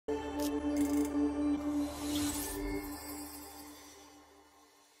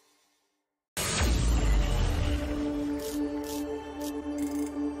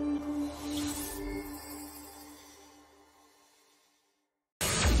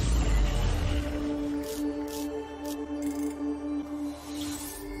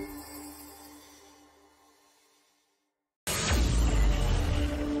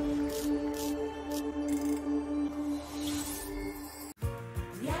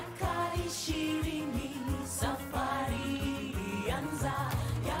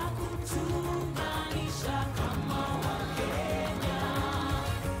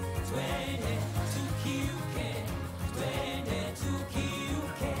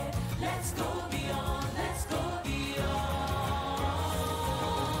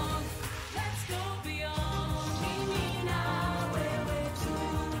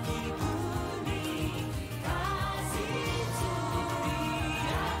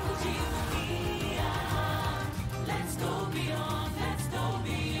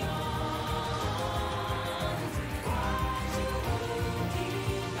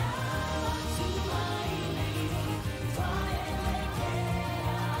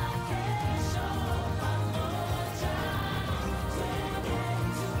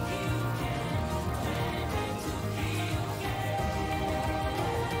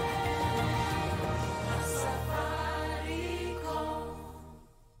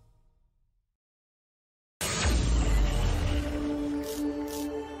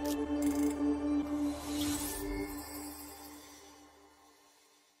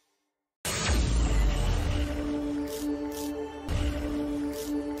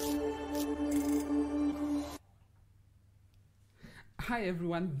Hi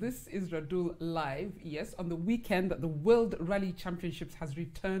everyone, this is Radull live, yes, on the weekend that the World Rally Championships has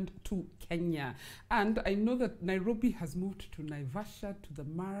returned to Kenya. And I know that Nairobi has moved to Naivasha, to the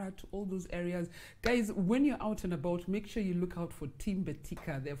Mara, to all those areas. Guys, when you're out and about, make sure you look out for Team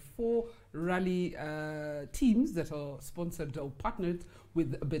Betika. There are 4 rally teams that are sponsored or partnered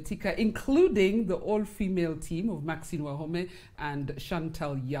with Betika, including the all-female team of Maxine Wahome and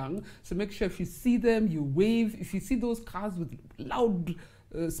Chantal Young. So make sure if you see them, you wave. If you see those cars with loud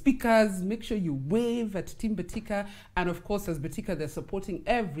speakers, make sure you wave at Team Betika. And of course, as Betika, they're supporting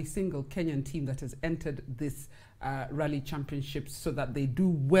every single Kenyan team that has entered this rally championships so that they do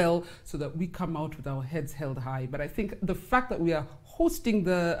well, so that we come out with our heads held high. But I think the fact that we are hosting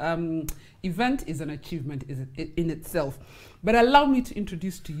the event is an achievement in itself. But allow me to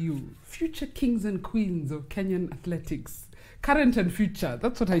introduce to you future kings and queens of Kenyan athletics, current and future,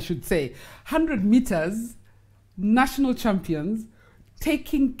 that's what I should say. 100 meters, national champions,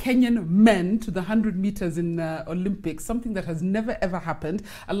 taking Kenyan men to the 100 meters in Olympics, something that has never ever happened.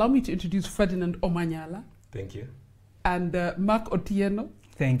 Allow me to introduce Ferdinand Omanyala. Thank you. And Mark Otieno.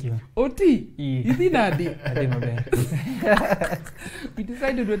 Thank you. Oti, Yeah. We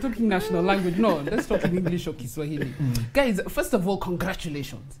decided we're talking national language. No, let's talk in English or Kiswahili. Guys, first of all,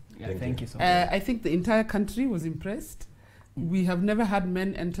 congratulations. Yeah, thank you so much. I think the entire country was impressed. We have never had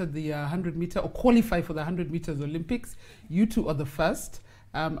men enter the 100 meter or qualify for the 100 meters Olympics. You two are the first.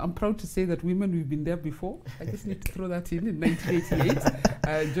 I'm proud to say that women, we've been there before. I just need to throw that in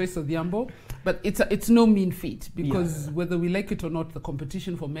 1988, Joyce Odhiambo. But it's no mean feat, because whether we like it or not, the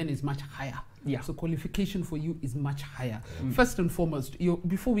competition for men is much higher. Yeah. So qualification for you is much higher. First and foremost,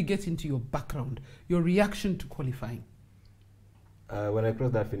 before we get into your background, your reaction to qualifying. When I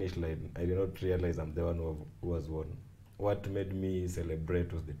crossed that finish line, I did not realize I'm the one who was won. What made me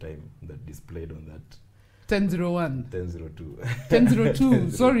celebrate was the time that displayed on that 10:01. 10:02.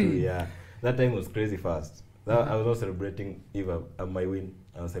 10:02, sorry. Yeah, that time was crazy fast. I was not celebrating even my win.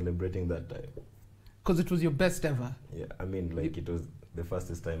 I was celebrating that time. Because it was your best ever. Yeah, I mean, like, it was the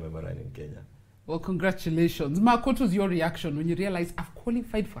fastest time ever run in Kenya. Well, congratulations. Mark, what was your reaction when you realized I've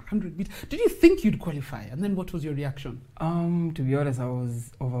qualified for 100 meters? Did you think you'd qualify? And then what was your reaction? To be honest, I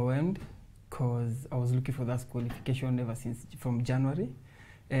was overwhelmed because I was looking for that qualification ever since from January.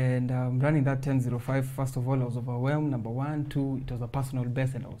 And running that 10:05, first of all, I was overwhelmed. Number 1, 2, it was a personal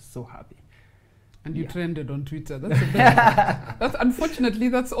best, and I was so happy. And you trended on Twitter. That's the best. Unfortunately,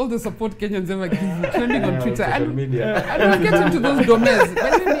 that's all the support Kenyans ever give you, trending on Twitter. Social media. And we'll get into those domains.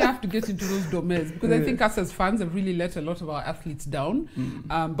 But then we have to get into those domains, because I think us as fans have really let a lot of our athletes down.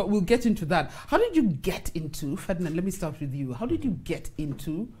 But we'll get into that. How did you get into, Ferdinand, let me start with you. How did you get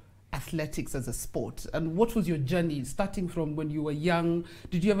into athletics as a sport, and what was your journey starting from when you were young?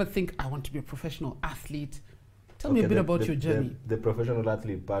 Did you ever think, I want to be a professional athlete? Tell me a bit about your journey. The professional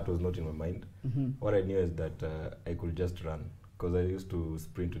athlete part was not in my mind. What I knew is that I could just run, because I used to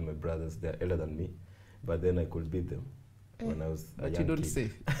sprint with my brothers. They're elder than me, but then I could beat them when I was a But young you don't kid. say.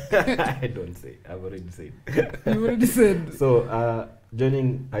 I don't say. I've already said. You already said. So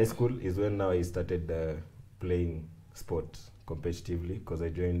joining high school is when now I started playing sport competitively, because I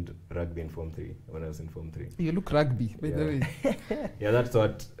joined rugby in Form 3 when I was in Form 3. You look rugby, by the way. Yeah,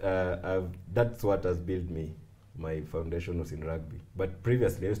 that's what has built me. My foundation was in rugby. But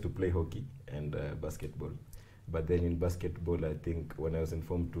previously I used to play hockey and basketball. But then in basketball, I think when I was in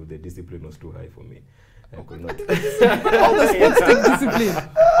Form 2, the discipline was too high for me. I could not. But all the sports take discipline.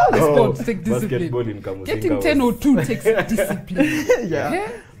 All the sports take discipline. Basketball in Kamuzinga Getting 10:02 takes discipline.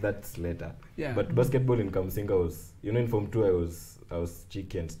 Yeah. That's later. Yeah. But basketball in Kamuzinga was, in Form 2 I was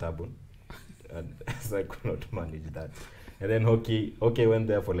cheeky and stubborn. And so I could not manage that. And then hockey went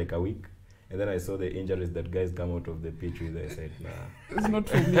there for like a week. And then I saw the injuries that guys come out of the pitch with. I said, nah. It's not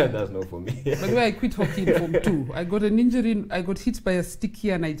for me. That's not for me. By the way, I quit hockey in Form 2. I got an injury, I got hit by a stick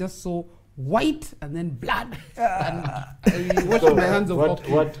here, and I just saw white and then blood. And I washed my hands off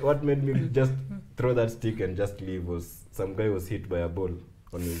hockey. What made me just throw that stick and just leave was some guy was hit by a ball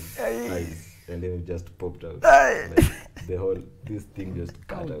on his eyes, and then it just popped out. Like this thing just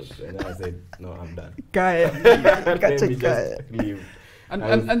cut out. And I said, no, I'm done. Let me just leave.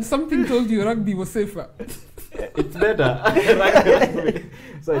 And something told you rugby was safer. It's better.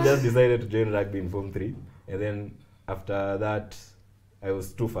 So I just decided to join rugby in Form 3. And then after that, I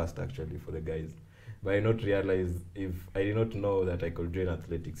was too fast actually for the guys. But I did not realize I did not know that I could join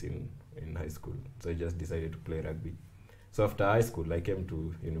athletics in high school. So I just decided to play rugby. So after high school, I came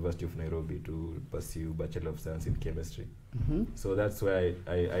to University of Nairobi to pursue Bachelor of Science in Chemistry. So that's where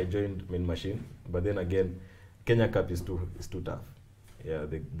I joined main machine. But then again, Kenya Cup is too tough. Yeah,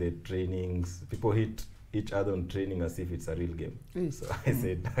 the trainings, people hit each other on training as if it's a real game. Yes. So I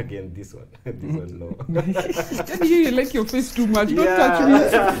said, again, this one, no. Then you like your face too much. Don't touch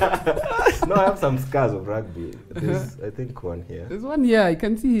me. No, I have some scars of rugby. There's, I think, one here. There's one here. I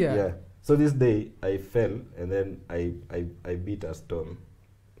can see here. Yeah. So this day I fell and then I beat a stone.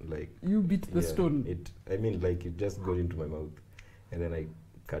 Like you beat the stone. I mean, like it just got into my mouth, and then I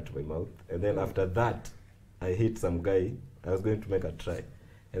cut my mouth, and then after that I hit some guy. I was going to make a try,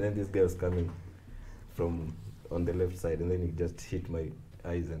 and then this guy was coming from on the left side, and then he just hit my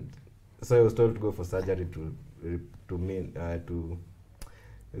eyes, and so I was told to go for surgery to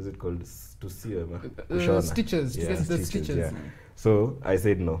is it called to see stitches, to get the stitches. Yeah. So I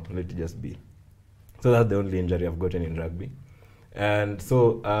said no, let it just be. So that's the only injury I've gotten in rugby. And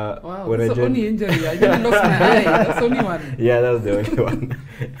so wow, when that's the only injury. I just lost my eye. That's the only one. Yeah, that's the only one.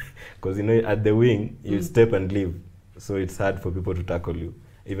 Because you know, at the wing, you step and leave, so it's hard for people to tackle you.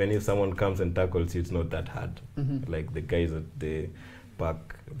 Even if someone comes and tackles you, it's not that hard. Like the guys at the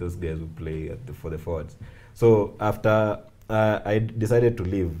park, those guys who play for the forwards. So after I decided to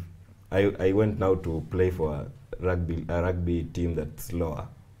leave, I went now to play for a rugby team that's lower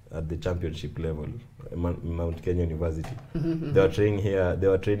at the championship level, Mount Kenya University. They were training here. They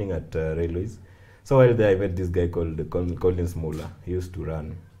were training at Railways. So while there, I met this guy called Collins Muller. He used to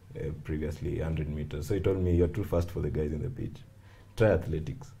run previously 100 meters. So he told me, "You're too fast for the guys in the pitch. Try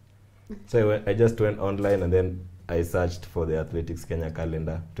athletics." So I just went online and then I searched for the Athletics Kenya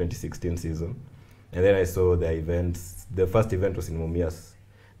calendar 2016 season, and then I saw the events. The first event was in Mumias.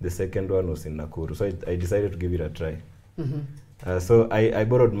 The second one was in Nakuru. So I decided to give it a try. So I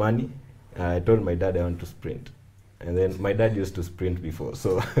borrowed money. I told my dad I want to sprint, and then my dad used to sprint before,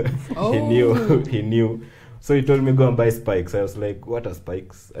 so he knew. So he told me go and buy spikes. I was like, what are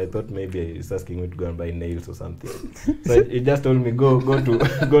spikes? I thought maybe he's asking me to go and buy nails or something. So he just told me go to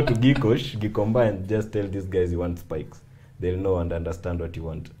Gikomba and just tell these guys you want spikes. They'll know and understand what you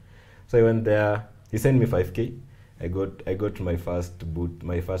want. So I went there. He sent me 5K. I got my first boot,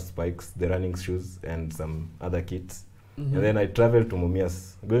 my first spikes, the running shoes, and some other kits. And then I traveled to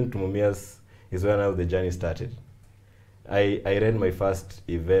Mumias. Going to Mumias is where now the journey started. I ran my first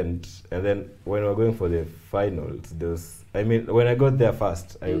event, and then when we were going for the finals, when I got there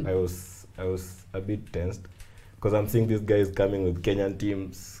first, I was a bit tensed because I'm seeing these guys coming with Kenyan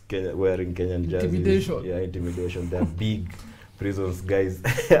teams, wearing Kenyan jerseys. Intimidation. Yeah, intimidation. They're big prisons guys,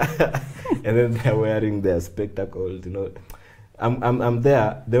 and then they're wearing their spectacles. You know, I'm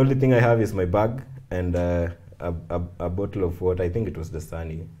there. The only thing I have is my bag and a bottle of water. I think it was the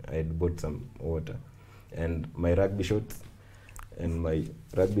Sunny. I had bought some water and my rugby shorts and my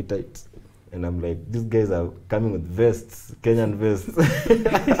rugby tights, and I'm like, these guys are coming with vests, Kenyan vests.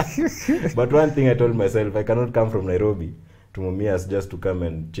 But one thing I told myself, I cannot come from Nairobi to Mumias just to come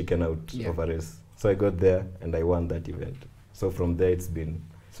and chicken out of a race. So I got there and I won that event. So from there it's been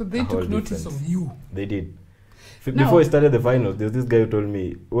so they took notice of you. They did. Before we started the finals, there was this guy who told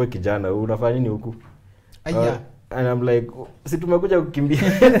me, "We kijana, unafanya nini huku?" And I'm like, si tumekuja kukimbia.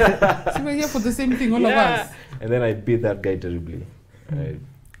 So we're here for the same thing, all of us. And then I beat that guy terribly.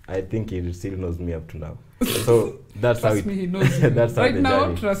 I think he still knows me up to now. So that's trust me, he knows you. That's right how the now,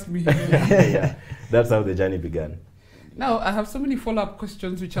 journey. Trust me, he knows you. Yeah, that's how the journey began. Now, I have so many follow-up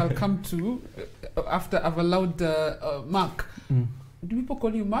questions which I'll come to after I've allowed Mark. Do people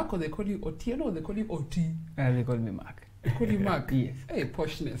call you Mark, or they call you Otieno, or they call you Oti? They call me Mark. They call you Mark? Yes. Hey,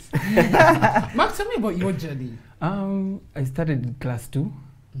 poshness. Mark, tell me about your journey. I started in class 2.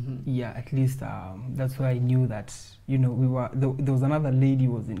 Yeah, at least that's where I knew that, you know, there was another lady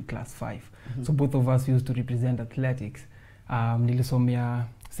who was in class 5. So both of us used to represent athletics. Nilisomea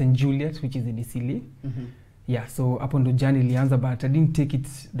St. Juliet, which is in Isili. Yeah, so up on the journey ilianza, but I didn't take it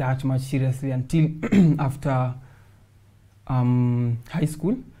that much seriously until after high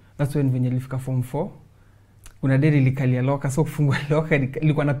school. That's when venye nilifika form 4. Kuna day nilikalia loka, so kufungua loka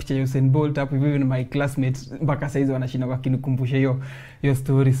ilikuwa na picha ya Usain Bolt hapo, even my classmates mpaka saizi wanashinda wakinikumbusha hiyo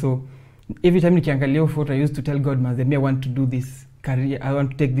story. So every time nikiangalia hiyo photo, I used to tell God, man, I want to do this career. I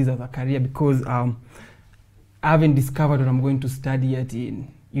want to take this as a career because I haven't discovered what I'm going to study yet in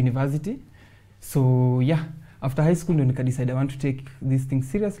university. So yeah, after high school ndo nika decide I want to take this thing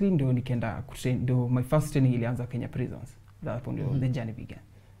seriously, ndo nikaenda kutrain. Ndo my first training ilianza Kenya prisons. That's when the journey began.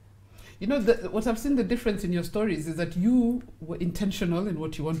 You know, what I've seen the difference in your stories is that you were intentional in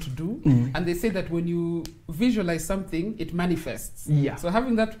what you want to do, and they say that when you visualize something, it manifests. Yeah. So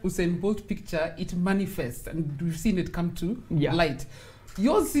having that Usain Bolt picture, it manifests, and we've seen it come to light.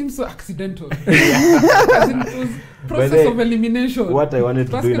 Yours seems so accidental. As in, it was process of elimination. What I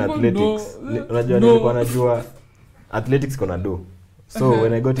wanted to do in athletics, nilikuwa najua athletics kona do. So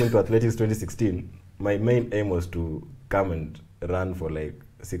when I got into athletics 2016, my main aim was to come and run for like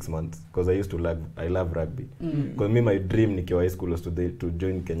 6 months because I love rugby. Because me, my dream nikiwa high school was to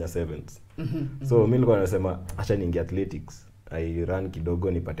join Kenya Sevens. So mi nilikuwa nasema acha niingie athletics. I run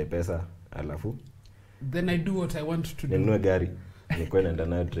kidogo nipate pesa alafu then I do what I want to do. Ninunue gari. Nikuwa naenda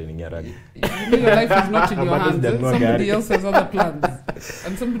nayo training ya rugby. You know your life is not in your hands. Somebody else has other plans.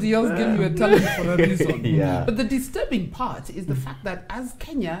 And somebody else gave you a talent for a reason. Yeah. But the disturbing part is the fact that as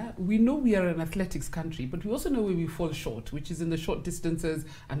Kenya, we know we are an athletics country, but we also know where we fall short, which is in the short distances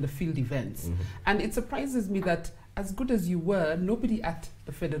and the field events. And it surprises me that as good as you were, nobody at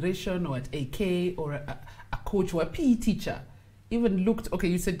the federation or at AK or a coach or a PE teacher even looked, okay,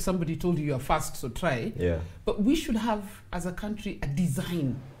 you said somebody told you are fast, so try. Yeah. But we should have, as a country, a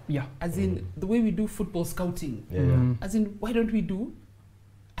design. Yeah. As in the way we do football scouting. Yeah. As in, why don't we do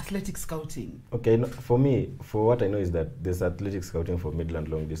athletic scouting? Okay, no, for me, for what I know is that there's athletic scouting for middle and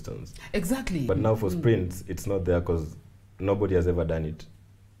long distance. Exactly. But now for sprints, it's not there because nobody has ever done it.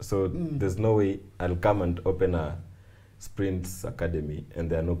 So there's no way I'll come and open a sprints academy and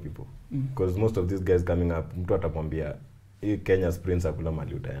there are no people. Because most of these guys coming up, mtu atamwambia hii Kenya sprints hakuna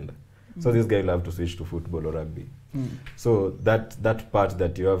mali utaenda. So this guy will have to switch to football or rugby. So that part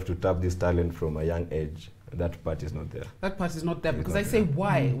that you have to tap this talent from a young age, that part is not there. That part is not there because I say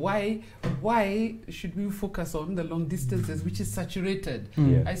why should we focus on the long distances which is saturated?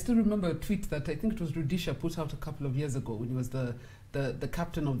 I still remember a tweet that I think it was Rudisha put out a couple of years ago when he was the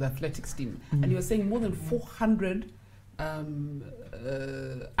captain of the athletics team, and he was saying more than 400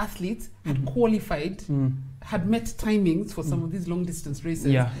 athletes had qualified, had met timings for some of these long distance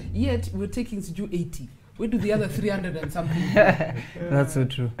races. Yet we're taking Siju 80. Where do the other 300 and something? That's so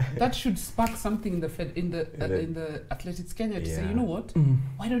true. That should spark something in the Athletics Kenya to say, you know what?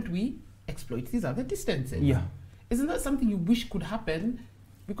 Why don't we exploit these other distances? Isn't that something you wish could happen?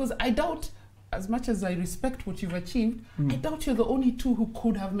 Because I doubt, as much as I respect what you've achieved, I doubt you're the only two who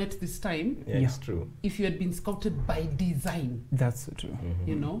could have met this time. It's true. If you had been scouted by design. That's so true.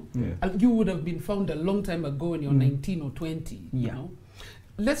 You know? You would have been found a long time ago when you're 19 or 20. You know?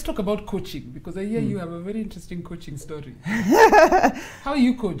 Let's talk about coaching, because I hear you have a very interesting coaching story. How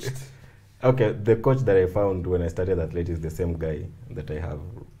you coached? Okay, the coach that I found when I started athletics, the same guy that I have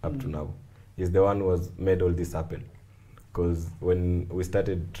up to now, is the one who was made all this happen. Because when we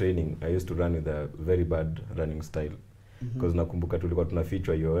started training, I used to run with a very bad running style. Because nakumbuka tulikuwa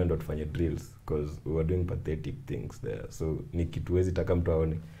tunafichwa you went out fanye drills, because we were doing pathetic things there. So ni kitu wezi taka mtu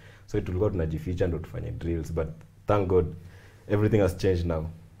aone. So tulikuwa tunajificha ndo tufanye drills, but thank God everything has changed now.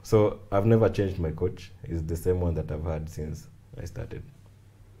 So I've never changed my coach. It's the same one that I've had since I started.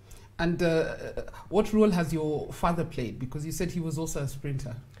 And what role has your father played? Because you said he was also a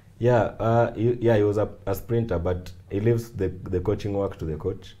sprinter. Yeah, he was a sprinter, but he leaves the coaching work to the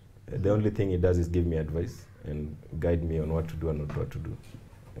coach. The only thing he does is give me advice and guide me on what to do and not what to do.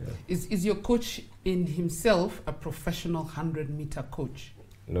 Is your coach in himself a professional 100-meter coach?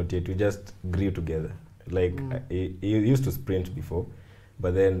 Not yet. We just grew together. Like he used to sprint before,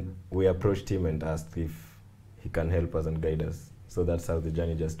 but then we approached him and asked if he can help us and guide us. So that's how the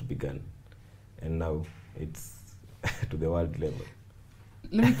journey just began. And now it's to the world level.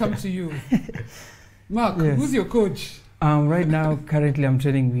 Let me come to you. Mark, who's your coach? Right now, currently I'm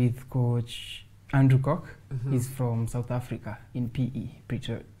training with Coach Andrew Koch. He's from South Africa in PE,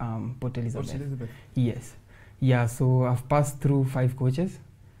 Port Elizabeth. Yes. Yeah, so I've passed through 5 coaches.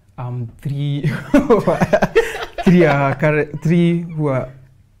 3 who are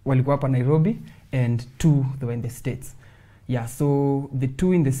walikuwa hapa Nairobi and 2 that were in the States. Yeah, so the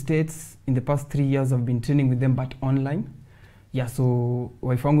 2 in the States, in the past 3 years I've been training with them but online. Yeah, so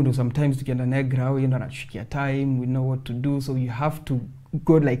wife wangu ndo sometimes tukienda Negra au yendo anatushikia time, we know what to do, so you have to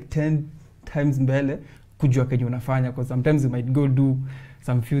go like 10 times mbele kujua kenye unafanya, because sometimes you might go do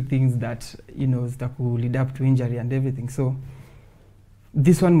some few things that, you know, zitaku lead up to injury and everything. So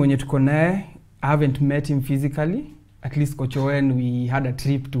this one mwenye tuko naye, I haven't met him physically. At least Coach Owen, we had a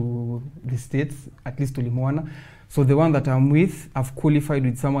trip to the States, at least tulimwona. So the one that I'm with, I've qualified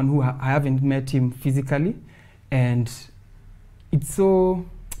with someone who I haven't met him physically, and it's so,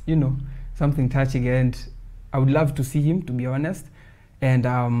 you know, something touching, and I would love to see him, to be honest. And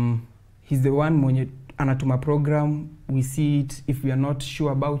he's the one mwenye anatuma program, we see it, if we are not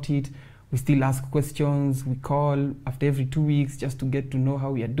sure about it, we still ask questions, we call after every 2 weeks just to get to know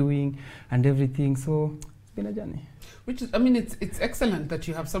how we are doing and everything. So it's been a journey. Which is, I mean, it's excellent that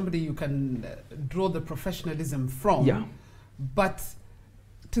you have somebody you can draw the professionalism from. Yeah. But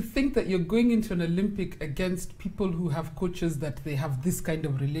to think that you're going into an Olympic against people who have coaches that they have this kind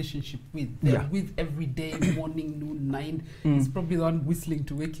of relationship with. They're with every day, morning, noon, 9. It's probably the one whistling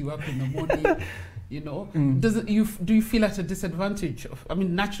to wake you up in the morning. you know. Mm. Do you feel at a disadvantage? I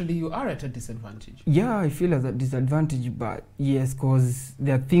mean, naturally you are at a disadvantage. Yeah, I feel as a disadvantage, but yes, because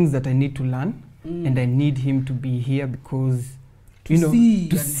there are things that I need to learn, and I need him to be here because, To see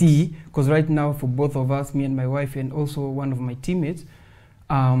to and- see. Because right now, for both of us, me and my wife, and also one of my teammates,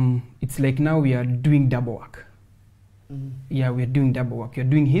 it's like now we are doing double work. Yeah, we're doing double work. You're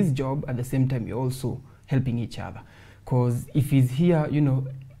doing his job at the same time. You're also helping each other. Because if he's here,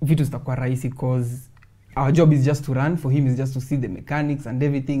 vitu zitakuwa rahisi, because our job is just to run. For him, is just to see the mechanics and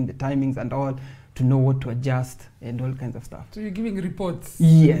everything, the timings and all, to know what to adjust and all kinds of stuff. So you're giving reports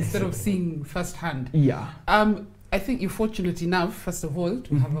Yes. instead of seeing firsthand. Yeah. I think you're fortunate enough, first of all,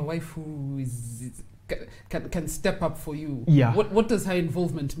 to have a wife who can step up for you. Yeah. What does her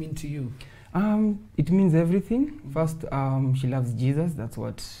involvement mean to you? It means everything. First, she loves Jesus. That's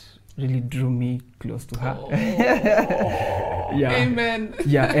what really drew me close to her. Yeah. Amen.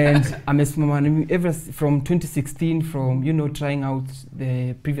 Yeah, and I'm a mama ever from 2016, from trying out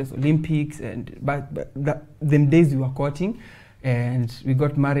the previous Olympics, and but them days we were courting, and we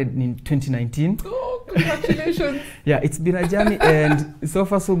got married in 2019. Oh, congratulations. Yeah, it's been a journey, and so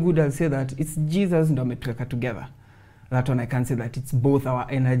far so good. I'll say that it's Jesus ndo ametuweka together. That one I can't say that it's both our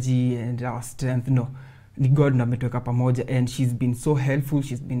energy and our strength. No, ni God ndo ametuweka pamoja, and she's been so helpful.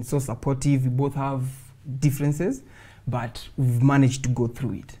 She's been so supportive. We both have differences, but we've managed to go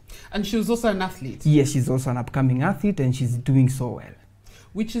through it. And she was also an athlete. Yes, she's also an upcoming athlete, and she's doing so well.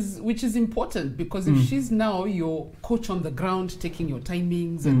 Which is important, because if she's now your coach on the ground, taking your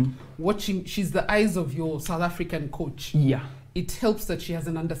timings and watching, she's the eyes of your South African coach. Yeah. It helps that she has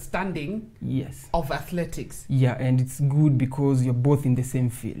an understanding Yes. of athletics. Yeah, and it's good because you're both in the same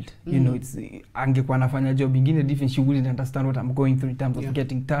field. It's angekuwa nafanya job ingine different, she wouldn't understand what I'm going through in terms of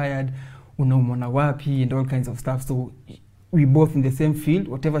getting tired, unaumwa wapi, and all kinds of stuff. So we both in the same field.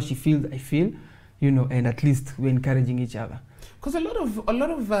 Whatever she feels, I feel, and at least we're encouraging each other. Because a lot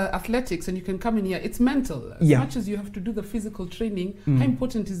of athletics, and you can come in here, it's mental. As much as you have to do the physical training, how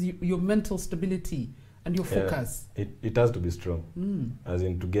important is your mental stability and your focus? It has to be strong. As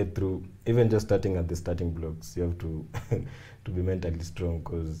in, to get through, even just starting at the starting blocks, you have to to be mentally strong,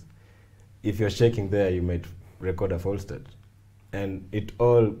 because if you're shaking there, you might record a false start. And it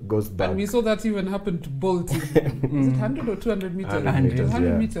all goes back. And we saw that even happen to Bolt. Is it 100 or 200 meters? 100 meters,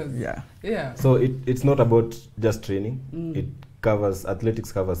 100 meters. Yeah. Yeah. So it's not about just training.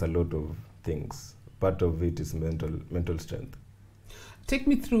 Athletics covers a lot of things. Part of it is mental strength. Take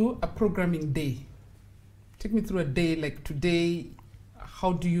me through a programming day. Take me through a day like today.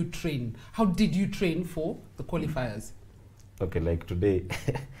 How do you train? How did you train for the qualifiers? Okay, like today,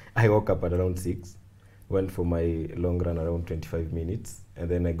 I woke up at around 6, went for my long run around 25 minutes, and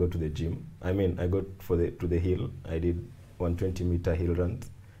then I go to the gym. I go to the hill. I did 120-meter hill run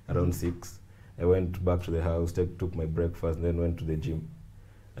around 6. I went back to the house, took my breakfast, and then went to the gym.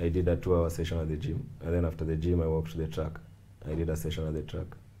 I did a 2-hour session at the gym, and then after the gym, I walked to the track. I did a session at the track.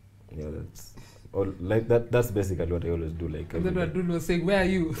 Yeah, that's all. Like that. That's basically what I always do. Like. And then Radull was saying, "Where are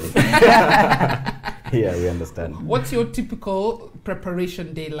you?" Yeah, we understand. What's your typical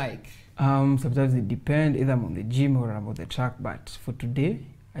preparation day like? Sometimes it depends, either I'm on the gym or I'm on the track. But for today,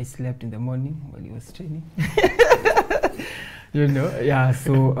 I slept in the morning while he was training. Yeah.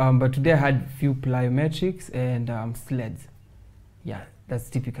 So, but today I had few plyometrics and sleds. Yeah, that's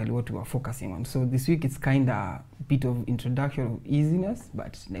typically what we were focusing on. So this week it's kind of a bit of introduction of easiness,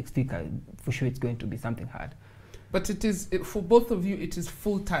 but next week for sure it's going to be something hard. But it is, for both of you, it is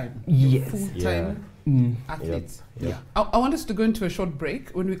full-time. Yes. Full-time athletes. Yep. Yeah. I want us to go into a short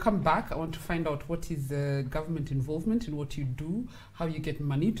break. When we come back, I want to find out what is government involvement in what you do, how you get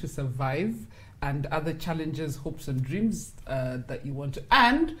money to survive, and other challenges, hopes and dreams that you want to,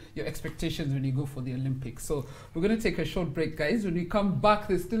 and your expectations when you go for the Olympics. So we're going to take a short break, guys. When we come back,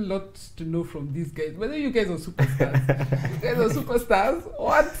 there's still lots to know from these guys. Whether you guys are superstars. You guys are superstars.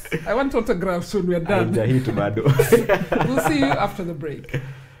 What? I want autographs when we're done. We'll see you after the break.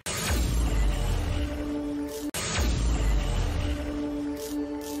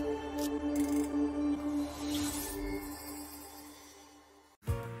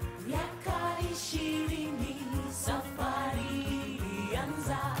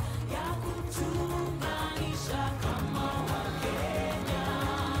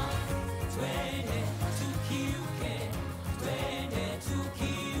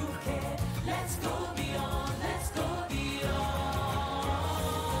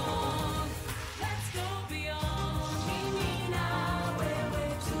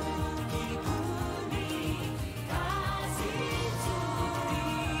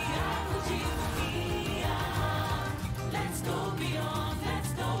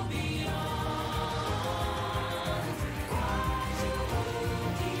 Let's go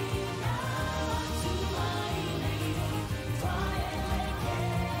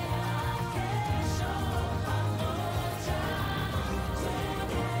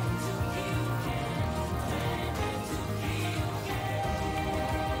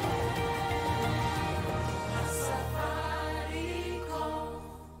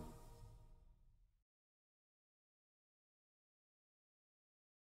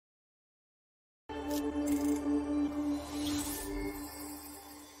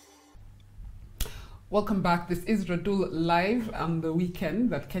Welcome back. This is Radull live on the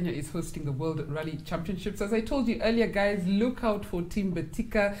weekend that Kenya is hosting the World Rally Championships. As I told you earlier, guys, look out for Team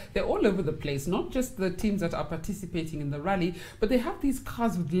Betika. They're all over the place, not just the teams that are participating in the rally, but they have these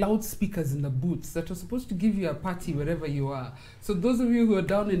cars with loudspeakers in the boots that are supposed to give you a party wherever you are. So those of you who are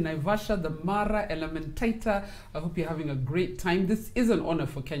down in Naivasha, the Mara, Elementaita, I hope you're having a great time. This is an honor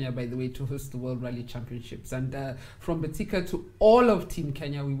for Kenya, by the way, to host the World Rally Championships. And from Betika to all of Team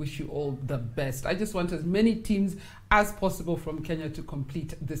Kenya, we wish you all the best. I just want as many teams as possible from Kenya to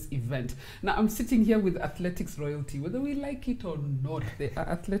complete this event. Now, I'm sitting here with athletics royalty, whether we like it or not. They are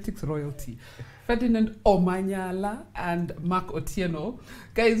athletics royalty. Ferdinand Omanyala and Mark Otieno.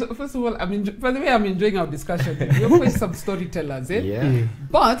 Guys, first of all, by the way, I'm enjoying our discussion. You're quite some storytellers, eh? Yeah.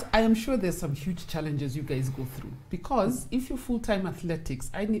 But I am sure there's some huge challenges you guys go through. Because if you're full-time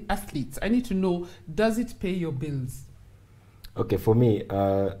athletes, I need to know, does it pay your bills? Okay, for me,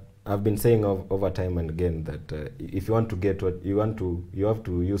 I've been saying over time and again that if you want to get what you want to, you have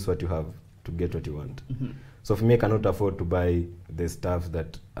to use what you have to get what you want. Mm-hmm. So for me, I cannot afford to buy the stuff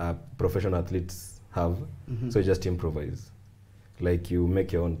that professional athletes have. Mm-hmm. So you just improvise, like you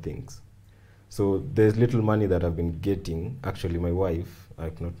make your own things. So there's little money that I've been getting. Actually, my wife,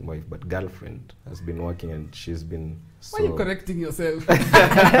 not wife, but girlfriend, has been working, and she's been. So Why are you correcting yourself?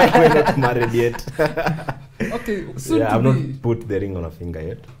 We're not married yet. Okay, soon yeah, to I've be. not put the ring on a finger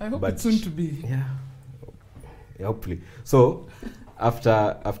yet. I hope but it's soon to be. Yeah, hopefully. So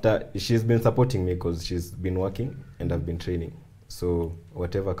after she's been supporting me because she's been working and I've been training. So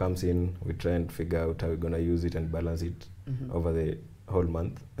whatever comes in, we try and figure out how we're gonna use it and balance it over the whole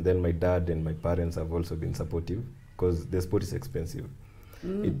month. And then my dad and my parents have also been supportive because the sport is expensive.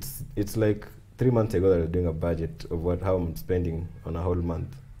 It's like 3 months ago that I was doing a budget of how I'm spending on a whole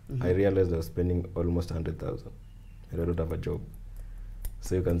month. I realized I was spending almost 100,000 and I don't have a job.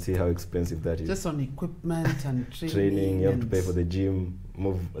 So you can see how expensive that is. Just on equipment and training, you have to pay for the gym,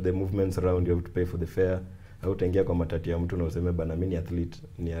 the movements around, you have to pay for the fare. Hautaingia kwa matatu ya mtu na useme bana mimi ni athlete,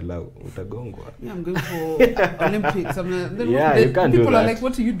 ni allow, utagongwa. Yeah, I'm going for Olympics. You can't do people are that. like,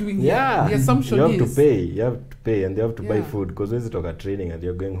 what are you doing Yeah, here? The assumption you have is you have to pay, and they have to buy food because when you talk training and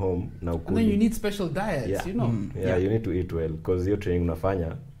you're going home now. And then you need special diets, you know. Yeah, you need to eat well because you're training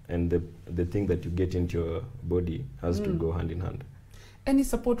unafanya, and the thing that you get into your body has to go hand in hand. Any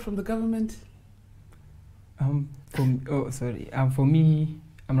support from the government? For me,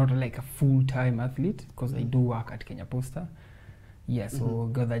 I'm not like a full-time athlete because I do work at Kenya Posta. Yeah, so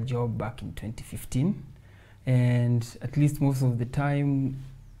got that job back in 2015, and at least most of the time,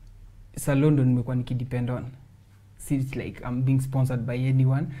 salon ndo nimekuwa nikidepend on. See, it's like I'm being sponsored by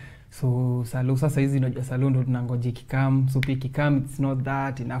anyone. So sasa hizi unajua salon ndo tunangoja ikikam, so pia ikikam it's not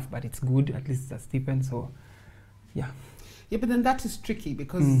that enough, but it's good, at least it's a stipend, so yeah. Yeah, but then that is tricky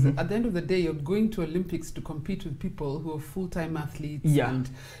because at the end of the day, you're going to Olympics to compete with people who are full-time athletes. Yeah. And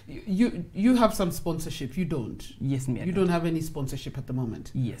you have some sponsorship. You don't. Yes, me. You don't have any sponsorship at the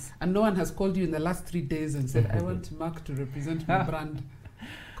moment. Yes. And no one has called you in the last 3 days and said, I want Mark to represent my brand.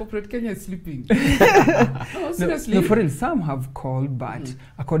 Corporate Kenya is sleeping. No, seriously. No, for real, some have called, but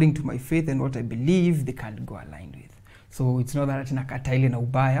according to my faith and what I believe, they can't go aligned with. So it's not that nakata ile na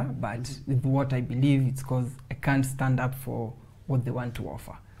ubaya, but what I believe, it's because I can't stand up for what they want to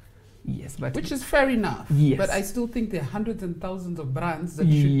offer. Yes, but which is fair enough. Yes. But I still think there are hundreds and thousands of brands that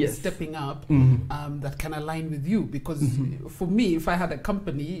should be stepping up that can align with you. Because for me, if I had a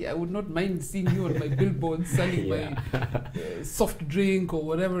company, I would not mind seeing you on my billboard selling my soft drink or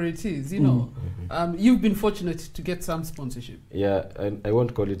whatever it is. You know, you've been fortunate to get some sponsorship. Yeah, and I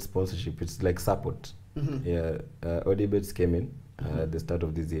won't call it sponsorship. It's like support. Yeah, Odibets came in at the start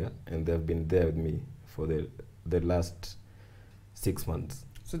of this year, and they've been there with me for the last 6 months.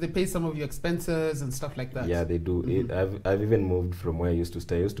 So they pay some of your expenses and stuff like that. Yeah, they do. I've even moved from where I used to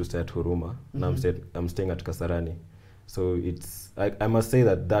stay. I used to stay at Huruma. Now I'm staying at Kasarani. So it's I must say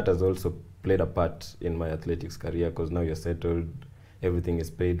that has also played a part in my athletics career because now you're settled, everything is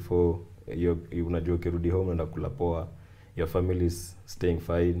paid for. Unajua ukirudi home na kula poa. Your family is staying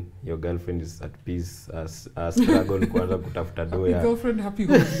fine. Your girlfriend is at peace. Struggle kwanza kutafuta doa. Happy girlfriend, happy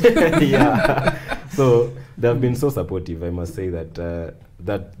home. Yeah. So they have been so supportive. I must say that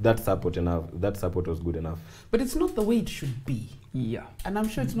that support was good enough. But it's not the way it should be. Yeah. And I'm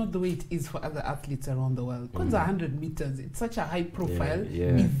sure it's not the way it is for other athletes around the world. Because 100 meters, it's such a high profile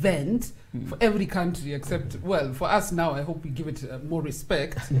event for every country except, well, for us now, I hope we give it more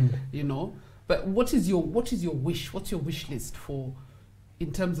respect, you know. But what is your wish? What's your wish list for,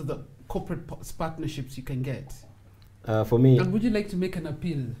 in terms of the corporate partnerships you can get? For me, and would you like to make an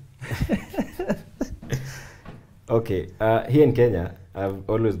appeal? Okay, here in Kenya, I've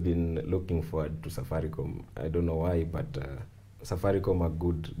always been looking forward to Safaricom. I don't know why, but Safaricom are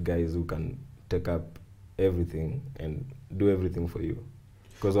good guys who can take up everything and do everything for you.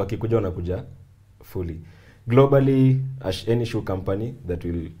 Because wakikuja wanakuja fully. Globally, any shoe company that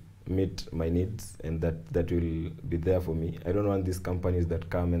will meet my needs and that will be there for me. I don't want these companies that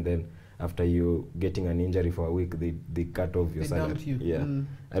come and then after you getting an injury for a week, they cut off your salary. Dump you. Yeah,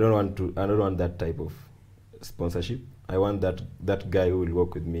 I don't want that type of sponsorship. I want that guy who will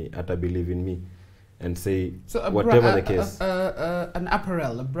work with me, to believe in me, and say whatever the case. An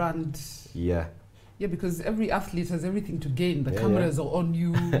apparel, a brand. Yeah. Yeah, because every athlete has everything to gain. The cameras are on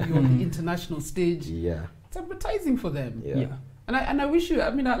you. You're on the international stage. Yeah. It's advertising for them. Yeah. And I wish you,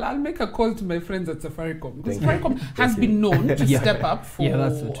 I'll make a call to my friends at Safaricom. Because Thank Safaricom has been known to step up for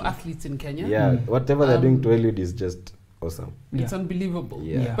that's so true. athletes in Kenya. Yeah, whatever they're doing to Eliud is just awesome. It's unbelievable.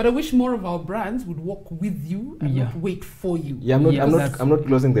 Yeah. But I wish more of our brands would work with you and not wait for you. Yeah, I'm not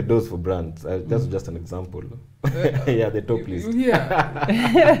closing the doors for brands. That's just an example. Yeah, the top list. Yeah.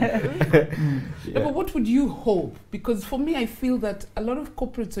 No, but what would you hope? Because for me, I feel that a lot of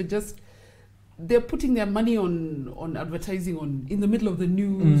corporates are just, they're putting their money on advertising in the middle of the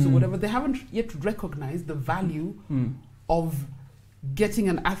news or whatever. They haven't yet recognized the value of getting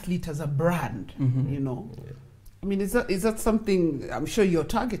an athlete as a brand, you know. Yeah. I mean, is that something I'm sure you're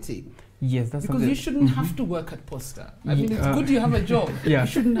targeting? Yes, that's because you shouldn't have to work at Posta. I mean, it's good you have a job. You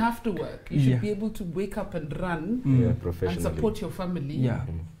shouldn't have to work. You should be able to wake up and run and support your family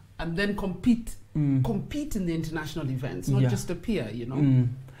and then compete in the international events, not just appear, you know.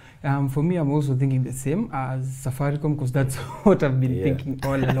 For me, I'm also thinking the same as Safaricom, because that's what I've been thinking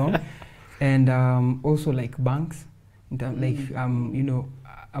all along. And also like banks, like you know,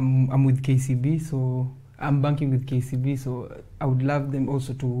 I'm with KCB, so I'm banking with KCB, so I would love them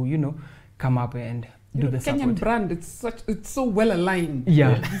also to, you know, come up and do the support. Kenyan brand, it's so well aligned.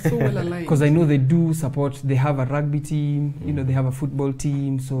 Yeah, it's so well aligned. Because I know they do support. They have a rugby team, you know, they have a football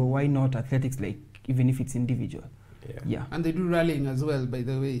team. So why not athletics? Like even if it's individual. Yeah. And they do rallying as well, by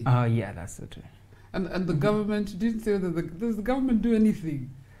the way. Yeah, that's so true. And the government didn't say that does the government do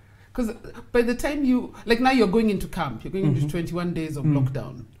anything? Because by the time now you're going into camp, you're going into 21 days of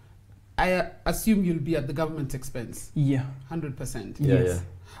lockdown. I assume you'll be at the government's expense. Yeah. 100%. Yes.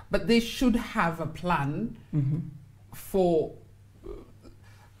 But they should have a plan for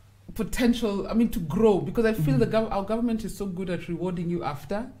potential, to grow, because I feel our government is so good at rewarding you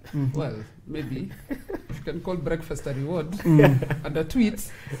after. Well, maybe you can call breakfast a reward and a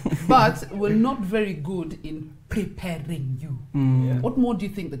tweet, but we're not very good in preparing you. What more do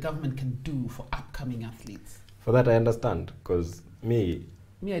you think the government can do for upcoming athletes? For that, I understand, because me,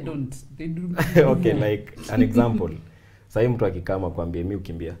 I don't. They do. Okay, like an example. Sahi mtu akikama kwambie mi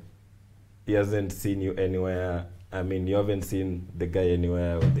ukimbia. He hasn't seen you anywhere. I mean, you haven't seen the guy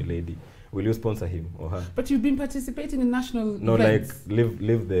anywhere or the lady. Will you sponsor him or her? But you've been participating in national events. No, like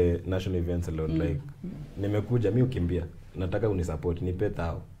leave the national events alone. Like nimekuja mi ukimbia. Nataka unisupport, nipe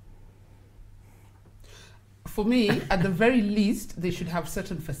thao. For me, at the very least, they should have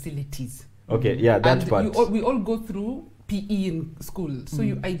certain facilities. Okay, yeah, that part. We all go through PE in school. So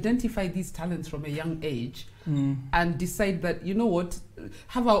you identify these talents from a young age and decide that, you know what,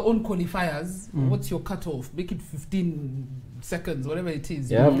 have our own qualifiers. What's your cutoff? Make it 15 seconds, whatever it is.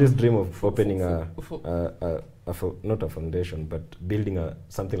 Yeah, I have this dream of opening not a foundation, but building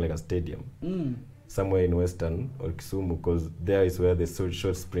something like a stadium somewhere in Western or Kisumu, because there is where the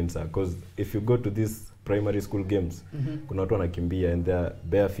short sprints are. Because if you go to these primary school games, kuna watu wanakimbia and they're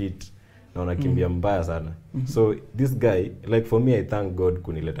bare feet, na wanakimbia mbaya sana. So this guy, like for me, I thank God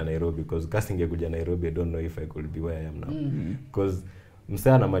kunileta Nairobi, because kasingekuja Nairobi, I don't know if I could be where I am now. Because msee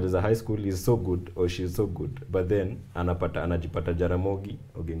anamaliza high school is so good or she's so good, but then anajipata Jaramogi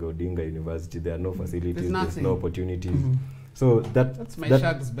Oginga Odinga University. There are no facilities, there's no opportunities. So that's my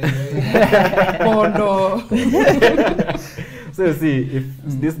shags, by the way. So you see, if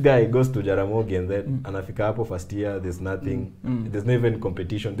this guy goes to Jaramogi and then anafika hapo first year, there's nothing, there's no even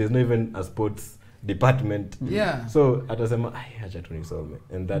competition, there's no even a sports department. Yeah. So atasema, acha tu nisome,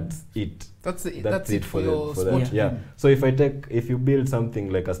 and that's it. That's it for your sport. That. Yeah. So if you build something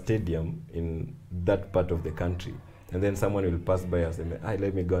like a stadium in that part of the country, and then someone will pass by and say,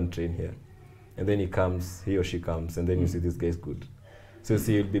 let me go and train here. And then he or she comes, and then you see this guy is good. So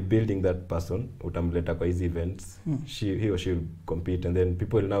see, you'll be building that person, utamleta kwa hizi events, he or she will compete, and then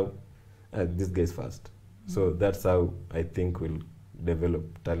people will now, this guy is fast. So that's how I think we'll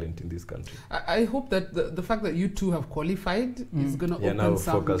develop talent in this country. I hope that the fact that you two have qualified is going to open now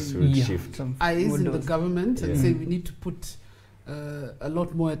some focus will shift. Some eyes in the government and say we need to put a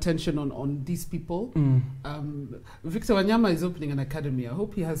lot more attention on these people. Mm. Victor Wanyama is opening an academy. I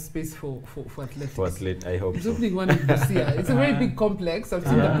hope he has space for athletics. For athlete, I hope He's so. opening one in Busia. It's a very big complex. I've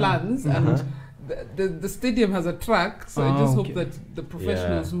seen the plans, and the stadium has a track. So I just hope that the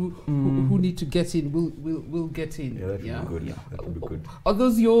professionals who need to get in will get in. Yeah, that would be good. Yeah. That would be good. Are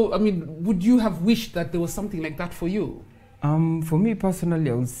those would you have wished that there was something like that for you? For me personally,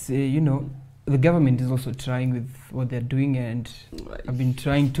 I would say, the government is also trying with what they're doing, and I've been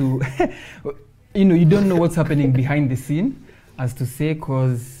trying to, you don't know what's happening behind the scene, as to say,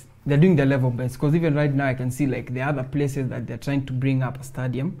 because they're doing their level best. Because even right now, I can see like there are other places that they're trying to bring up a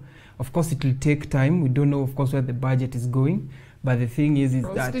stadium. Of course, it will take time. We don't know, of course, where the budget is going. But the thing is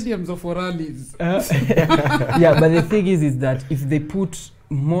that stadiums are for rallies. Yeah, but the thing is that if they put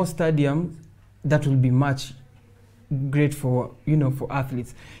more stadiums, that will be much great for for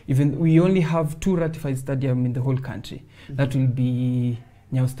athletes. Even we only have 2 ratified stadiums in the whole country. That will be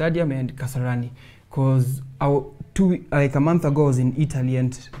Nyao Stadium and Kasarani. Because like a month ago, I was in Italy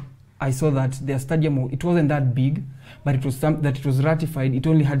and I saw that their stadium, it wasn't that big, but it was it was ratified. It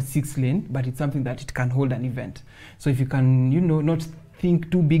only had 6 lanes, but it's something that it can hold an event. So if you can not think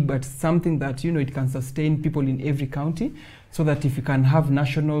too big, but something that it can sustain people in every county, so that if you can have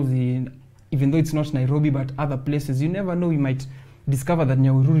nationals in, even though it's not Nairobi, but other places, you never know, you might discover that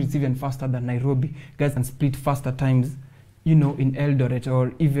Nyahururu is even faster than Nairobi. Guys can split faster times, in Eldoret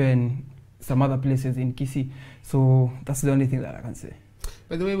or even some other places in Kisii. So that's the only thing that I can say.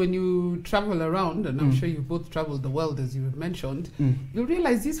 By the way, when you travel around, and I'm sure you've both traveled the world, as you mentioned, you'll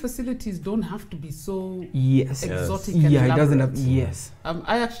realize these facilities don't have to be so exotic and elaborate. It doesn't have, yes.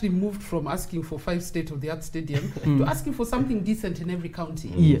 I actually moved from asking for 5 state-of-the-art stadium to asking for something decent in every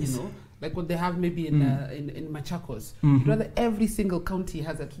county, like what they have maybe in Machakos. Rather, every single county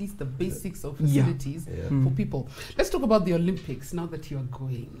has at least the basics of facilities for people. Let's talk about the Olympics now that you are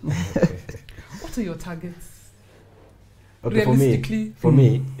going. What are your targets? Okay, for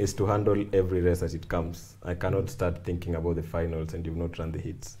me, is to handle every race as it comes. I cannot start thinking about the finals and you've not run the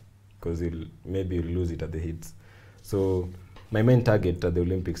heats, because maybe you'll lose it at the heats. So my main target at the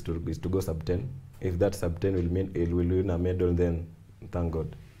Olympics is to go sub 10. If that sub 10 will win a medal, then thank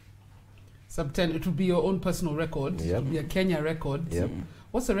God. Sub 10, it will be your own personal record. It will be a Kenya record. Yep.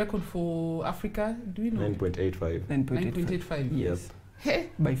 What's the record for Africa? Do you know? 9.85. 9.85. Yes. Hey.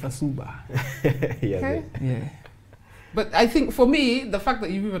 By Fasuba. Hey. Yeah. But I think for me, the fact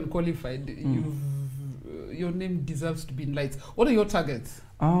that you've even qualified, your name deserves to be in lights. What are your targets?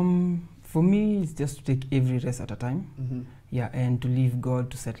 For me, it's just to take every race at a time. Yeah, and to leave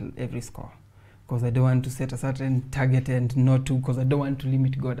God to settle every score. Because I don't want to set a certain target and not to, because I don't want to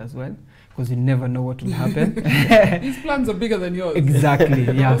limit God as well. Because you never know what will happen. His plans are bigger than yours. Exactly,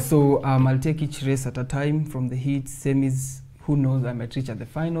 yeah. So I'll take each race at a time, from the heats, semis, who knows, I might reach at the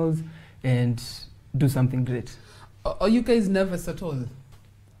finals and do something great. Are you guys nervous at all?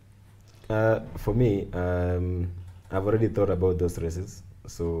 For me, I've already thought about those races,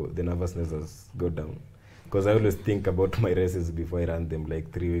 so the nervousness has gone down. Because I always think about my races before I run them,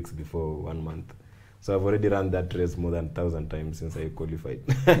 like 3 weeks before, 1 month. So I've already run that race more than 1,000 times since I qualified.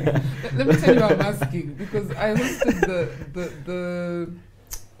 Let me tell you why I'm asking, because I hosted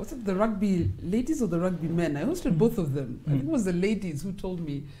the rugby ladies or the rugby men? I hosted both of them. I think it was the ladies who told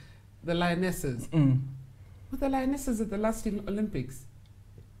me, the Lionesses. Were the Lionesses at the last Olympics?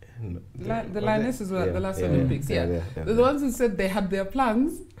 No, the Lionesses were at the last Olympics, They're the ones who said they had their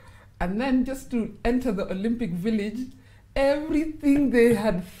plans, and then just to enter the Olympic village, everything they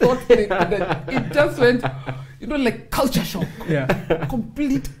had thought it just went, like culture shock. Yeah.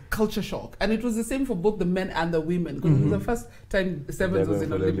 Complete culture shock. And it was the same for both the men and the women, because it was the first time Sevens was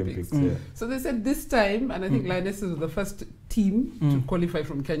in Olympics. So they said this time, and I think Lionesses were the first team to qualify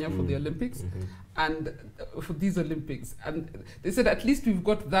from Kenya for the Olympics, and for these Olympics. And they said at least we've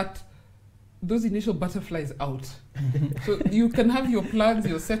got those initial butterflies out. So you can have your plans,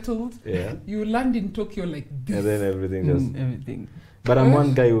 you're settled. Yeah. You land in Tokyo like this. And then everything just everything. But I'm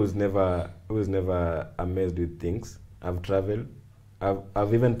one guy who's never amazed with things. I've traveled.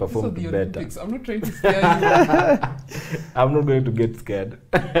 I've even performed better. I'm not trying to scare you. I'm not going to get scared.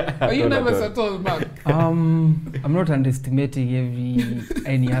 Are you nervous at all, Mark? I'm not underestimating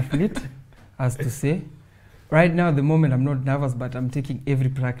any athlete, as to say. Right now, at the moment, I'm not nervous, but I'm taking every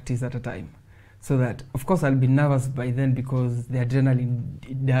practice at a time. So that, of course, I'll be nervous by then because the adrenaline,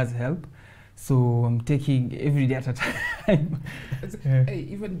 it does help. So I'm taking every day at a time. Yeah. Hey,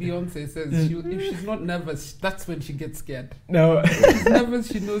 even Beyonce says if she's not nervous, that's when she gets scared. No. If she's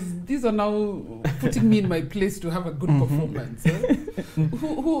nervous, she knows these are now putting me in my place to have a good performance.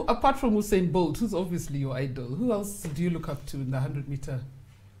 Who, apart from Usain Bolt, who's obviously your idol, who else do you look up to in the 100-meter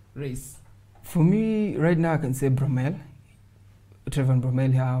race? For me, right now, I can say Bromel. Trevor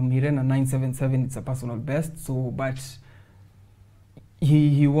Bromel, he ran a 9.77. It's a personal best. So, but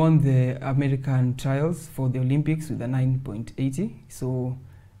he won the American trials for the Olympics with a 9.80. So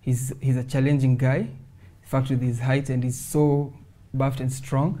he's a challenging guy. In fact, with his height, and he's so buffed and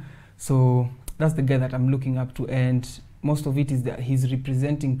strong. So that's the guy that I'm looking up to. And most of it is that he's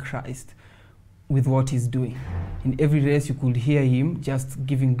representing Christ with what he's doing. In every race, you could hear him just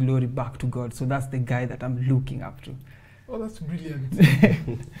giving glory back to God. So that's the guy that I'm looking up to. Oh, that's brilliant.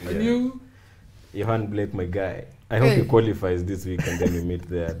 And you? Johan Blake, my guy. I hope he qualifies this week and then we meet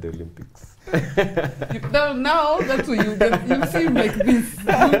there at the Olympics. Now that's what you see him like this. You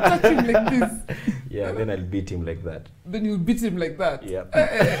touch him like this. Yeah, then I'll beat him like that. Then you'll beat him like that. Yeah.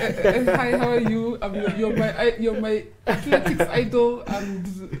 Hi, how are you? You're my athletics idol, and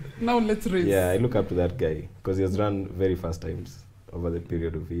now let's race. Yeah, I look up to that guy because he has run very fast times over the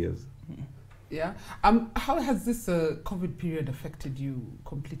period of years. Yeah. How has this COVID period affected you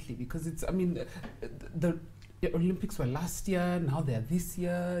completely? Because it's, I mean, the Olympics were last year, now they're this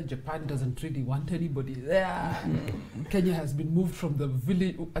year. Japan doesn't really want anybody there. Kenya has been moved from the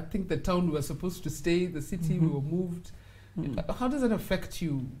village. I think the town we were supposed to stay, the city, we were moved. How does that affect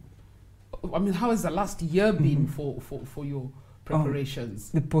you? I mean, how has the last year been for your preparations?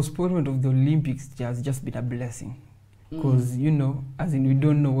 The postponement of the Olympics has just been a blessing. Because, you know, as in we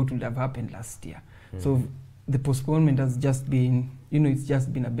don't know what would have happened last year. So the postponement has just been, you know, it's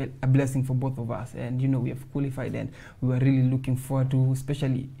just been a blessing for both of us. And, you know, we have qualified and we were really looking forward to,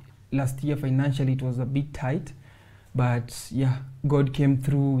 especially last year financially, it was a bit tight. But, yeah, God came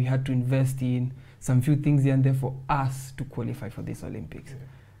through. We had to invest in some few things here and there for us to qualify for this Olympics.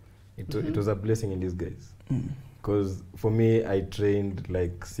 Yeah. It was a blessing in disguise. Because for me, I trained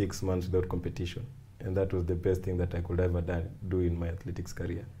like 6 months without competition. And that was the best thing that I could ever do in my athletics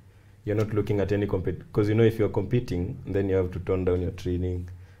career. You're not looking at any because you know if you're competing, then you have to tone down your training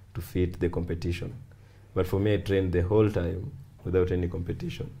to fit the competition. But for me, I trained the whole time without any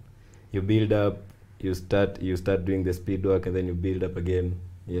competition. You build up, you start doing the speed work, and then you build up again.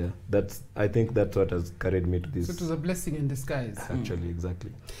 Yeah, I think that's what has carried me to this. So it was a blessing in disguise. Actually,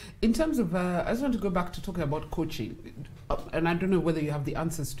 exactly. In terms of, I just want to go back to talking about coaching, and I don't know whether you have the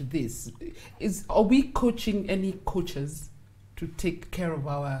answers to this. Are we coaching any coaches to take care of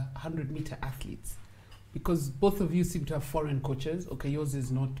our 100-meter athletes? Because both of you seem to have foreign coaches. Okay, yours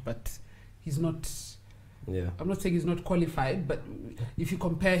is not, but he's not. Yeah. I'm not saying he's not qualified, but if you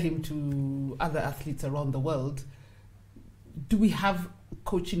compare him to other athletes around the world, do we have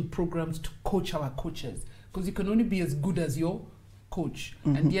coaching programs to coach our coaches? Because you can only be as good as your coach.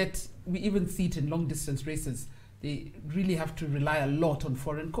 And yet we even see it in long distance races. They really have to rely a lot on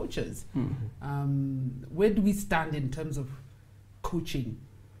foreign coaches. Where do we stand in terms of coaching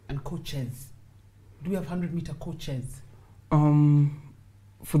and coaches? Do we have 100-meter coaches?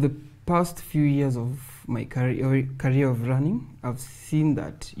 For the past few years of my career of running, I've seen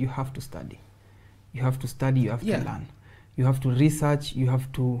that you have to study. You have to study, you have to learn. You have to research, you have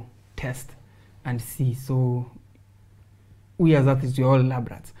to test and see. So we as athletes, we're all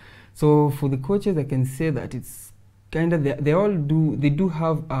lab rats. So for the coaches, I can say that it's kind of, they do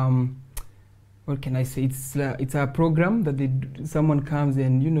have, what can I say? It's a program that someone comes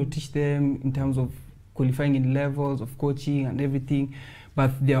and, you know, teach them in terms of qualifying in levels of coaching and everything.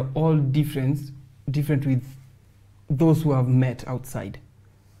 But they are all different with those who have met outside.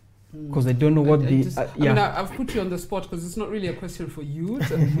 Because I don't know what I mean, I've put you on the spot because it's not really a question for you.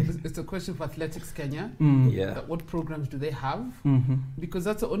 It's a question for Athletics Kenya. What programs do they have? Because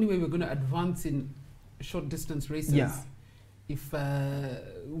that's the only way we're going to advance in short distance races. If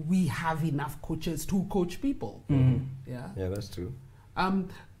we have enough coaches to coach people. Yeah, that's true.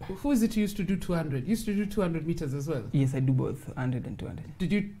 Who is it who used to do 200? You used to do 200 meters as well? Yes, I do both 100 and 200.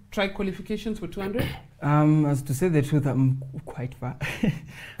 Did you try qualifications for 200? As to say the truth, I'm quite far.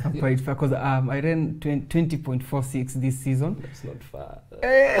 I'm quite far because I ran 20.46 this season. That's not far.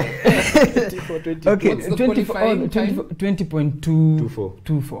 20. Okay,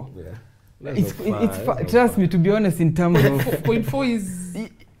 20.24. Yeah. It's far. Trust me, to be honest, in terms of 0.4 is.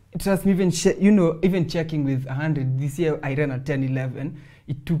 Trust me, even checking with 100 this year, I ran at 10:11.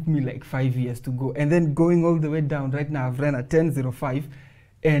 It took me like 5 years to go, and then going all the way down. Right now, I've ran at 10:05,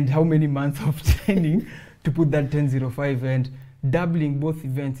 and how many months of training to put that 10:05? And doubling both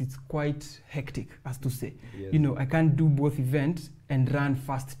events, it's quite hectic, as to say. Yes. You know, I can't do both events and run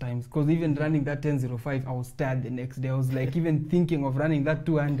fast times, because even running that 10:05, I was tired the next day. I was like, even thinking of running that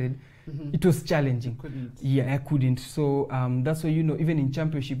 200, it was challenging. Couldn't. Yeah, I couldn't. So that's why, you know, even in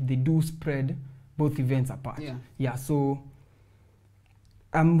championship, they do spread both events apart. Yeah. Yeah, so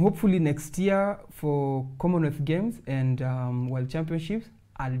hopefully next year for Commonwealth Games and World Championships,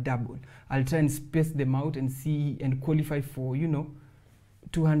 I'll double. I'll try and space them out and see and qualify for, you know,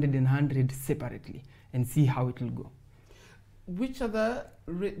 200 and 100 separately and see how it will go. Which other,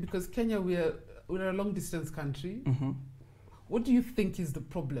 because Kenya, we're a long distance country. Mm-hmm. What do you think is the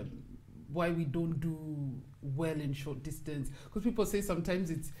problem? Why we don't do well in short distance? Because people say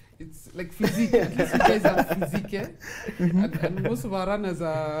sometimes it's like physique. At least you guys have physique, eh? And most of our runners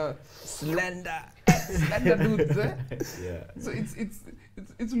are slender dudes. Eh? Yeah. So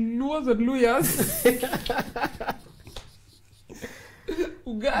it's Luos and Luyas.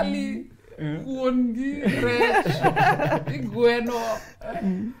 Ugali, Kuongi, Rech, Igueno.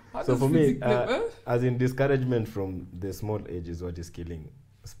 How So does for me, physique play, eh? as in discouragement from the small age is what is killing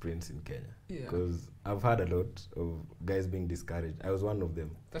sprints in Kenya. Yeah. Because I've heard a lot of guys being discouraged. I was one of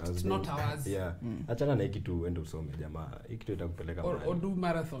them. That I was it's not ours. Yeah. Achana na hiki tu uende usome jamaa. Hiki tu itakupeleka Or mahali. do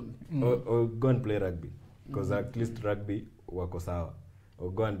marathon. Or go and play rugby. Because at least rugby wako sawa.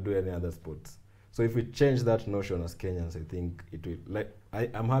 Or go and do any other sports. So if we change that notion as Kenyans, I think it will, like,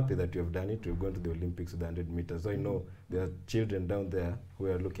 I'm happy that you have done it. You've gone to the Olympics with the 100 meters. So I know there are children down there who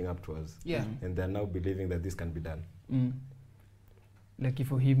are looking up to us. Yeah. And they're now believing that this can be done. Lucky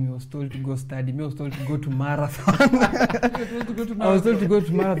for him, he was told to go study. Me, I was told to go to marathon. I was told to go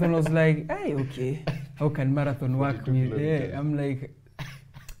to marathon. I was like, hey, okay, how can marathon work with? Yeah, I'm like,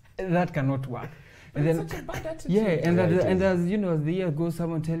 that cannot work. And then, such a bad attitude. yeah, and Yeah, it and is. as you know, as the year goes,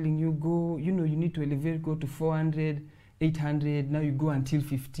 someone telling you go, you know, you need to elevate, go to 400, 800. Now you go until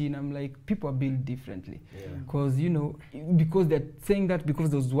 15. I'm like, people are built differently. Yeah. Because, you know, because they're saying that because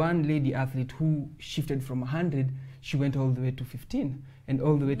there was one lady athlete who shifted from 100, she went all the way to 15 and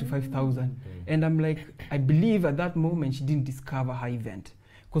all the way to 5,000. And I'm like, I believe at that moment she didn't discover her event.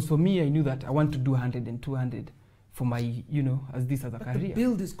 Because for me, I knew that I want to do 100 and 200 for my, you know, as a But career. the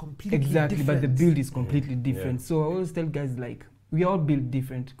build is completely Exactly, different. but the build is completely different. Yeah. So I always tell guys, like, we all build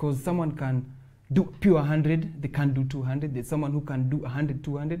different. Because someone can do pure 100, they can't do 200. There's someone who can do 100,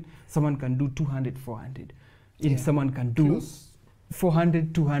 200. Someone can do 200, 400. Yeah. And someone can do Close.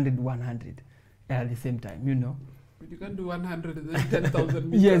 400, 200, 100 at the same time, you know. But you can do 100 and then 10,000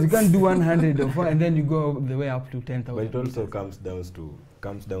 meters. Yes, you can do 100 of one, and then you go the way up to 10,000. But it also meters.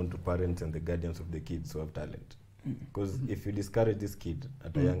 comes down to parents and the guardians of the kids who have talent. Because if you discourage this kid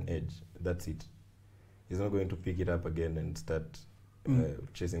at a young age, that's it. He's not going to pick it up again and start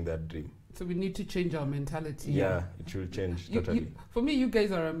chasing that dream. So we need to change our mentality. Yeah, it will change totally. For me, you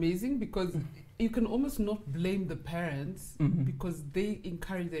guys are amazing because you can almost not blame the parents because they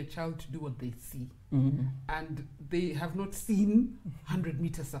encourage their child to do what they see. And they have not seen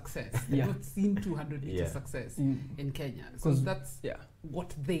 100-meter success. They've Yeah. not seen 200-meter Yeah. success in Kenya. So 'Cause, that's yeah.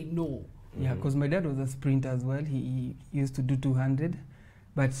 what they know. Yeah, because my dad was a sprinter as well. He used to do 200.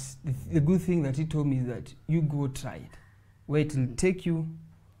 But the good thing that he told me is that you go try it. Where it will take you,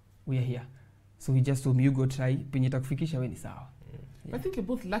 we are here. So he just told me, you go try. Penye itakufikisha we ni sawa. I think you're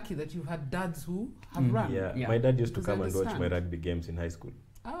both lucky that you've had dads who have run. Yeah. Yeah. My dad used to Because I come and watch my understand. rugby games in high school.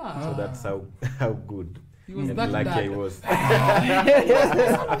 Ah. So that's how good He was and that lucky dad. I was.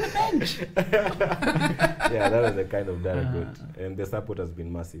 On the bench. Yeah, that was the kind of dad I got. And the support has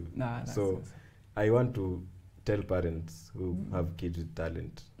been massive. So I want to tell parents who have kids with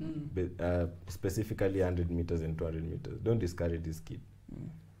talent, specifically 100 meters and 200 meters, don't discourage this kid.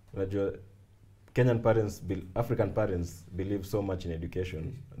 Kenyan parents, African parents believe so much in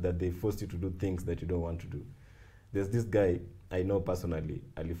education that they force you to do things that you don't want to do. There's this guy I know personally,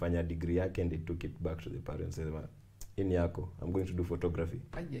 alifanya degree yake and he took it back to the parents. In yako, I'm going to do photography.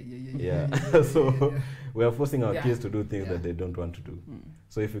 Yeah. So we are forcing our kids to do things that they don't want to do.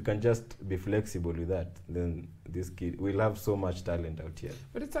 So if we can just be flexible with that, then this kid will have so much talent out here.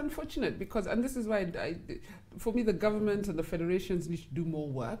 But it's unfortunate because, and this is why for me, the government and the federations need to do more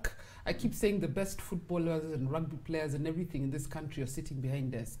work. I keep saying the best footballers and rugby players and everything in this country are sitting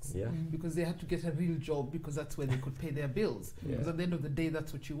behind desks. Yeah. Because they had to get a real job because that's where they could pay their bills. Yeah. Because at the end of the day,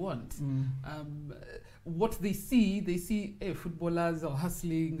 that's what you want. What they see footballers are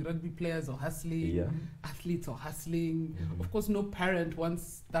hustling, rugby players are hustling, athletes are hustling. Of course, no parent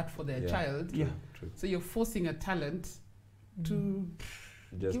wants that for their child. Yeah. True. So you're forcing a talent to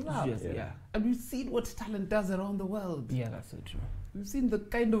Just give up. Yes, yeah. And we've seen what talent does around the world. Yeah, that's so true. We've seen the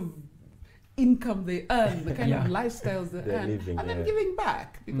kind of income they earn, the kind Yeah. of lifestyles they They're earn, living, and then yeah. giving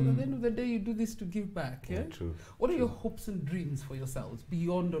back. Because at Mm. the end of the day, you do this to give back. Yeah. True. What are True. your hopes and dreams for yourselves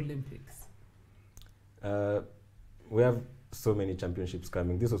beyond Olympics? We have so many championships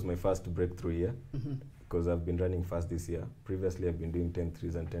coming. This was my first breakthrough year Mm-hmm. because I've been running fast this year. Previously, I've been doing 10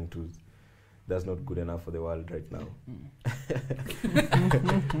 threes and 10 twos. That's not good enough for the world right now.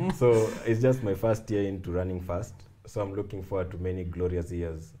 So it's just my first year into running fast. So I'm looking forward to many glorious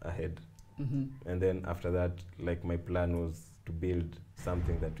years ahead. Mm-hmm. And then after that, like my plan was to build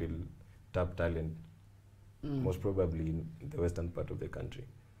something that will tap talent, most probably in the western part of the country.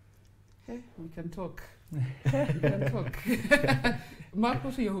 Hey, we can talk. We can talk. Mark,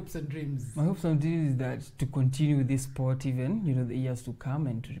 what are your hopes and dreams? My hopes and dreams is that to continue this sport even, the years to come,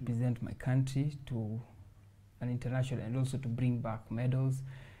 and to represent my country to an international, and also to bring back medals.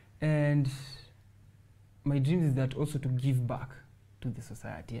 And my dream is that also to give back to the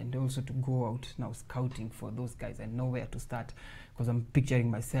society, and also to go out now scouting for those guys and know where to start, because I'm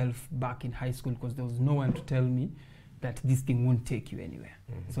picturing myself back in high school, because there was no one to tell me that this thing won't take you anywhere.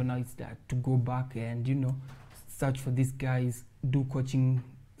 Mhm. So now it's that to go back and search for these guys, do coaching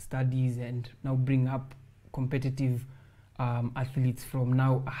studies, and now bring up competitive athletes from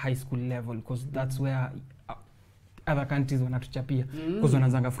now a high school level, because that's where other countries wanatuchapia, because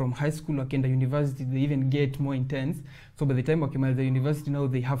wanazanga from high school wakienda university, they even get more intense. So by the time wakimaliza the university, now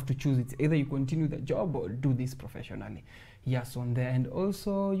they have to choose. It's either you continue the job or do this professionally. Yes, on there. And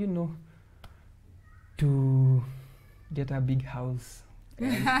also to get a big house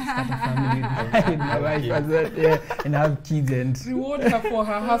and start a family with my wife as well, and have kids and Reward her for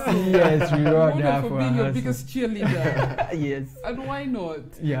her hustle. yes, reward her for for being her your hustle. biggest cheerleader. Yes. And why not?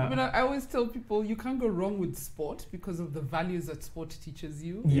 Yeah. I mean, I always tell people you can't go wrong with sport because of the values that sport teaches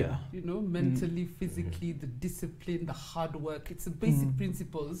you. Yeah. Mentally, physically, the discipline, the hard work. It's the basic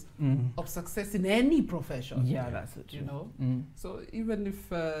principles of success in any profession. Yeah, that's it. So even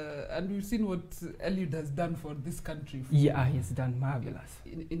if, and we've seen what Eliud has done for this country. Yeah, he's done marvelous.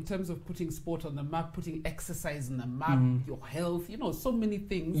 In terms of putting sport on the map, putting exercise on the map, your health, so many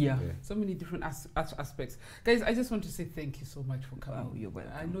things. Yeah. So many different aspects. Guys, I just want to say thank you so much for coming. Oh, you're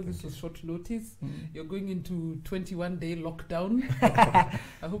welcome. I know this was short notice. You're going into 21-day lockdown.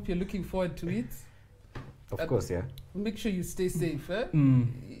 I hope you're looking forward to it. Of course, yeah. Make sure you stay safe.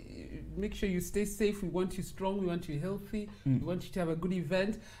 Make sure you stay safe. We want you strong. We want you healthy. We want you to have a good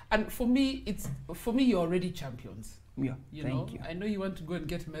event. And for me, you're already champions. Yeah, Thank you. I know you want to go and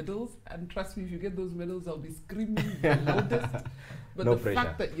get medals, and trust me, if you get those medals, I'll be screaming the loudest. But No the pressure.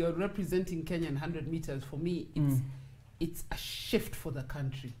 fact that you're representing Kenya in 100 meters, for me, it's a shift for the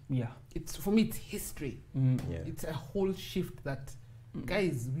country. Yeah. For me, it's history. Yeah. It's a whole shift that,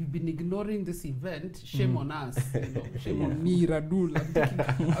 guys, we've been ignoring this event. Shame on us. Shame on me, Radull.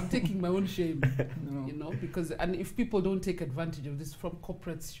 I'm taking my own shame. Because if people don't take advantage of this, from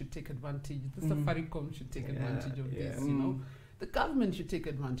corporates should take advantage. The Safaricom should take advantage of this. The government should take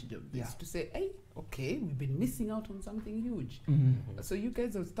advantage of this to say, hey, okay, we've been missing out on something huge. So you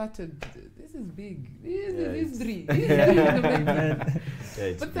guys have started. This is big. This is history.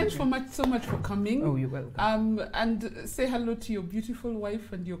 But thanks so much for coming. Oh, you're welcome. And say hello to your beautiful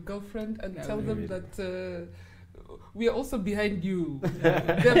wife and your girlfriend, and tell them that we are also behind you.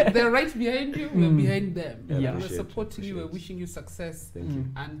 They're right behind you. We're behind them. Yeah. We're supporting you. We're wishing you success. Thank you.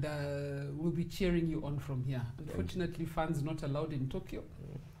 And we'll be cheering you on from here. Unfortunately, fans not allowed in Tokyo.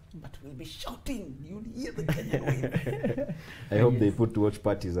 But we'll be shouting. You'll hear the Kenyan wave. I hope they put watch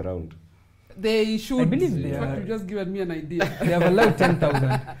parties around. They should. I believe In they fact, are. you've just given me an idea. They have allowed 10,000.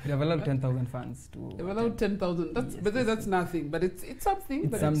 They have allowed 10,000 fans to. They've allowed 10,000. That's nothing. But it's something.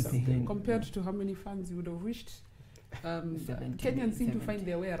 It's but something. Compared to how many fans you would have wished. 70, Kenyans seem to 70. find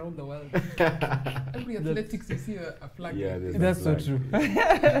their way around the world. Every athletics you see a flag. Yeah, like this. That's so flag. true.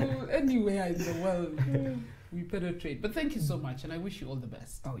 So anywhere in the world, we penetrate. But thank you so much, and I wish you all the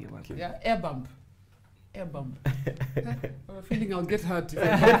best. Oh, you're welcome. Yeah, air bump. I have a feeling I'll get hurt if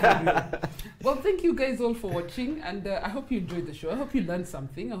I don't. Well, thank you guys all for watching, and I hope you enjoyed the show. I hope you learned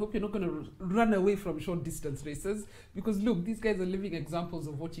something. I hope you're not going to run away from short distance races, because look, these guys are living examples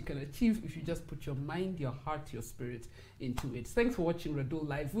of what you can achieve if you just put your mind, your heart, your spirit into it. Thanks for watching Radull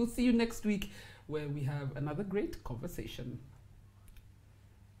Live. We'll see you next week, where we have another great conversation.